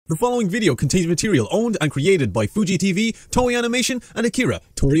The following video contains material owned and created by Fuji TV, Toei Animation, and Akira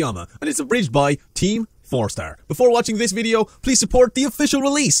Toriyama, and is abridged by Team 4-Star. Before watching this video, please support the official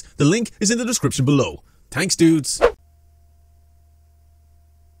release. The link is in the description below. Thanks, dudes.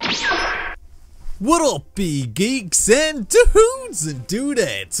 What up, geeks and dudes and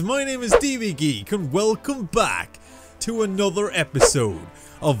dudettes? My name is DBZ Geek, and welcome back to another episode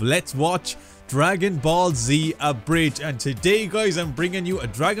of Let's Watch Dragon Ball Z Abridged. And today, guys, I'm bringing you a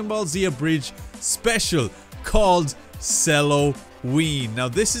Dragon Ball Z Abridged special called CELLOWEEN. Now,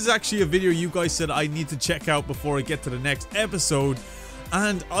 this is actually a video you guys said I need to check out before I get to the next episode,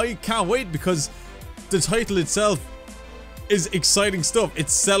 and I can't wait because the title itself is exciting stuff.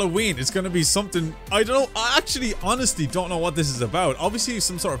 It's CELLOWEEN. It's going to be something, I don't know, I actually honestly don't know what this is about. Obviously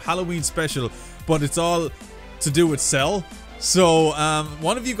some sort of Halloween special, but it's all to do with Cell. So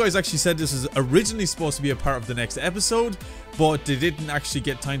one of you guys actually said this was originally supposed to be a part of the next episode, but they didn't actually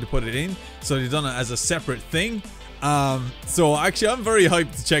get time to put it in, so they've done it as a separate thing. So actually I'm very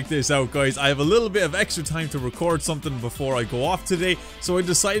hyped to check this out, guys. I have a little bit of extra time to record something before I go off today, so I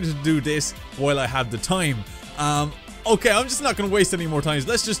decided to do this while I have the time. Okay, I'm just not going to waste any more time.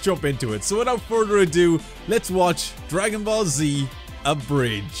 Let's just jump into it. So without further ado, let's watch Dragon Ball Z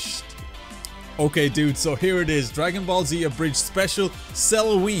Abridged. Okay, dude, so here it is. Dragon Ball Z Abridged Special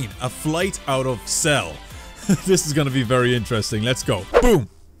CELLOWEEN, a flight out of Cell. This is going to be very interesting. Let's go. Boom!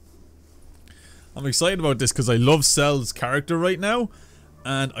 I'm excited about this because I love Cell's character right now,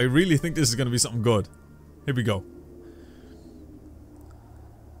 and I really think this is going to be something good. Here we go.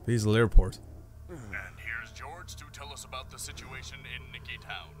 Basel Airport. To tell us about the situation in Nicky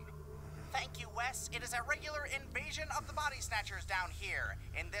Town. Thank you, Wes. It is a regular invasion of the body snatchers down here.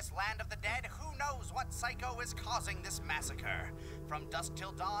 In this land of the dead, who knows what psycho is causing this massacre? From dusk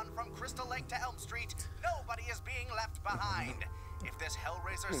till dawn, from Crystal Lake to Elm Street, nobody is being left behind. If this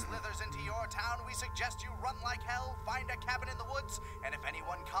Hellraiser slithers into your town, we suggest you run like hell, find a cabin in the woods, and if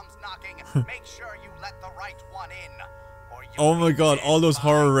anyone comes knocking, make sure you let the right one in. Or oh my god, all those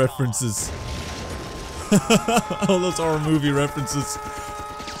horror references. All those horror movie references.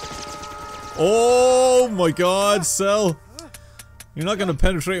 Oh my god, Cell. You're not gonna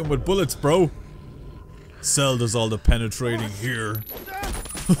penetrate him with bullets, bro. Cell does all the penetrating here.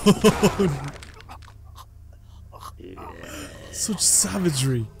 Such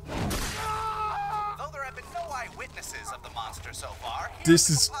savagery. Though there have been no eyewitnesses of the monster so far, this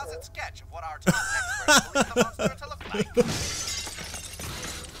is a composite sketch of what our top experts believe the monster to look like.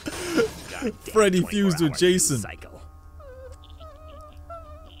 Freddy fused with Jason.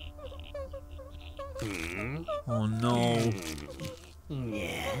 Oh no.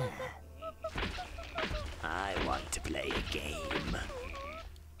 Yeah. I want to play a game.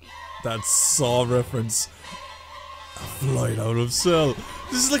 That Saw reference. A flight out of Cell.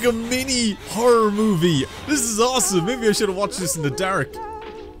 This is like a mini horror movie. This is awesome. Maybe I should have watched this in the dark.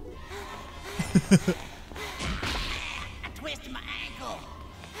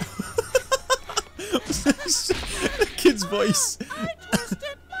 Kid's voice. I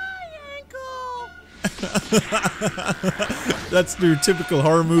twisted my ankle. That's their typical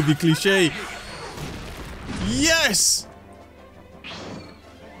horror movie cliche. Yes!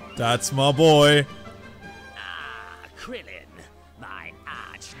 That's my boy. Ah, Krillin, my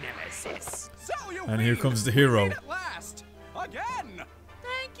arch nemesis. And here comes the hero. At last, again.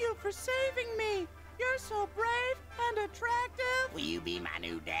 Thank you for saving me. You're so brave and attractive. Will you be my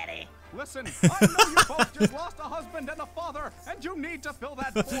new daddy? Listen, I know you both just lost a husband and a father, and you need to fill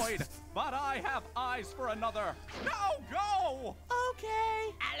that void. But I have eyes for another. Now go!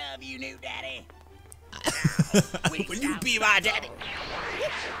 Okay. I love you, new daddy. Will you be my daddy?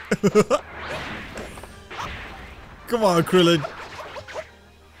 Come on, Krillin.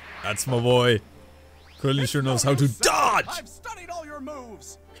 That's my boy. Krillin sure knows how to dodge. I've studied all your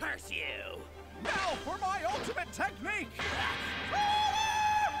moves. Curse you. Now for my ultimate technique.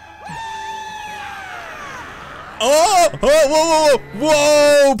 Oh! Oh! Whoa! Whoa!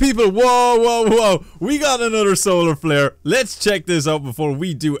 Whoa! People! Whoa! Whoa! Whoa! We got another solar flare. Let's check this out before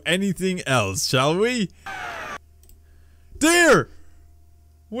we do anything else, shall we? There!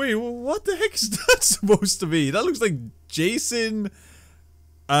 Wait, what the heck is that supposed to be? That looks like Jason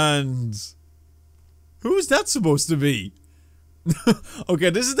and... who is that supposed to be? Okay,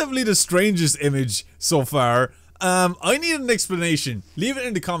 this is definitely the strangest image so far. I need an explanation. Leave it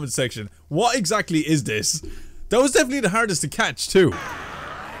in the comment section. What exactly is this? That was definitely the hardest to catch too.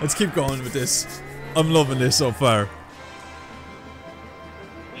 Let's keep going with this. I'm loving this so far.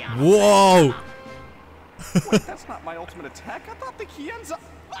 Whoa! Wait, that's not my ultimate attack. I thought the Kienza...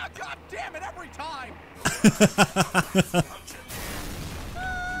 Ah, God damn it, every time!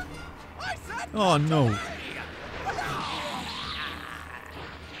 Oh no.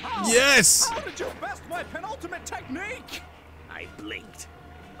 Yes! How did you best my penultimate technique? I blinked.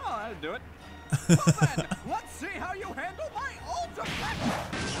 Oh, that'll do it. Well then, let's see how you handle my ultimate.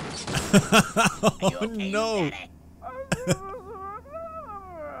 You Oh okay, no. Daddy?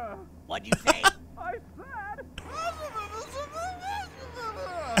 What'd you say? I said.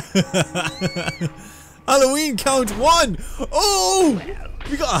 Halloween count 1! Oh!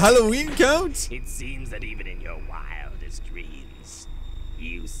 We got a Halloween count? It seems that even in your wildest dreams,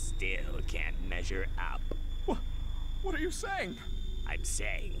 you still can't measure up. What are you saying? I'm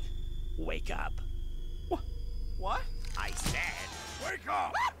saying, wake up. What? I said, Wake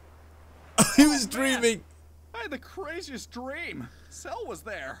up! He was dreaming. I had the craziest dream. Cell was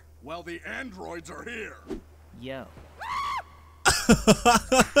there. Well, the androids are here. Yo.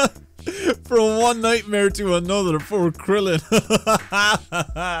 From one nightmare to another, poor Krillin.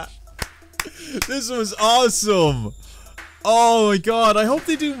 This was awesome. Oh my god, I hope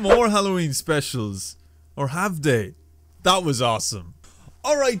they do more Halloween specials. Or have they? That was awesome.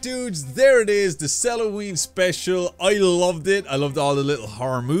 Alright dudes, there it is, the CELLOWEEN special. I loved it. I loved all the little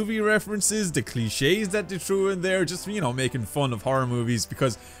horror movie references, the cliches that they threw in there, just, you know, making fun of horror movies,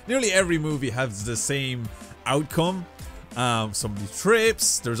 because nearly every movie has the same outcome. Somebody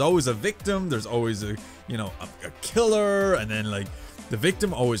trips, there's always a victim, there's always a, you know, a killer, and then like the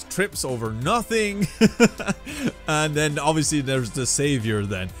victim always trips over nothing. And then obviously there's the savior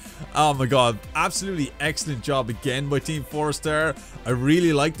then. Oh my god, absolutely excellent job again by Team 4-Star. I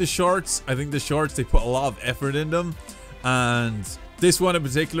really like the shorts. I think the shorts, they put a lot of effort in them, and this one in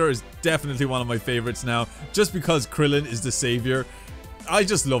particular is definitely one of my favorites now, just because Krillin is the savior. I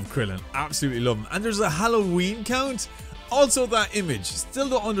just love Krillin, absolutely love him. And there's a Halloween count. Also, that image, still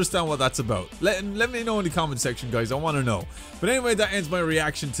don't understand what that's about. Let me know in the comment section, guys. I want to know. But anyway, that ends my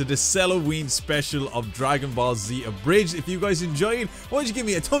reaction to the CELLOWEEN special of Dragon Ball Z Abridged. If you guys enjoyed, why don't you give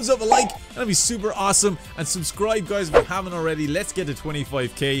me a thumbs up, a like, that'd be super awesome. And subscribe, guys, if you haven't already. Let's get to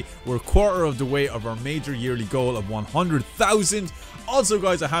 25k. We're a quarter of the way of our major yearly goal of 100,000. Also,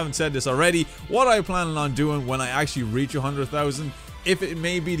 guys, I haven't said this already. What I'm planning on doing when I actually reach 100,000, if it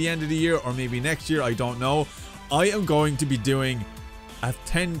may be the end of the year or maybe next year, I don't know. I am going to be doing a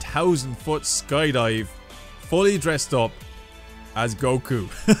 10,000 foot skydive fully dressed up as Goku.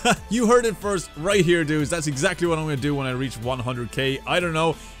 You heard it first right here, dudes. That's exactly what I'm going to do when I reach 100k. I don't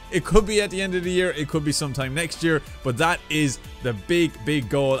know. It could be at the end of the year. It could be sometime next year. But that is the big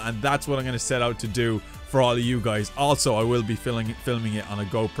goal. And that's what I'm going to set out to do for all of you guys. Also, I will be filming it on a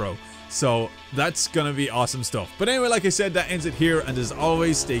GoPro. So that's gonna be awesome stuff. But anyway, like I said, that ends it here. And as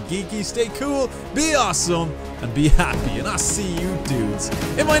always, stay geeky, stay cool, be awesome, and be happy. And I'll see you dudes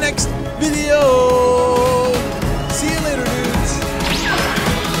in my next video.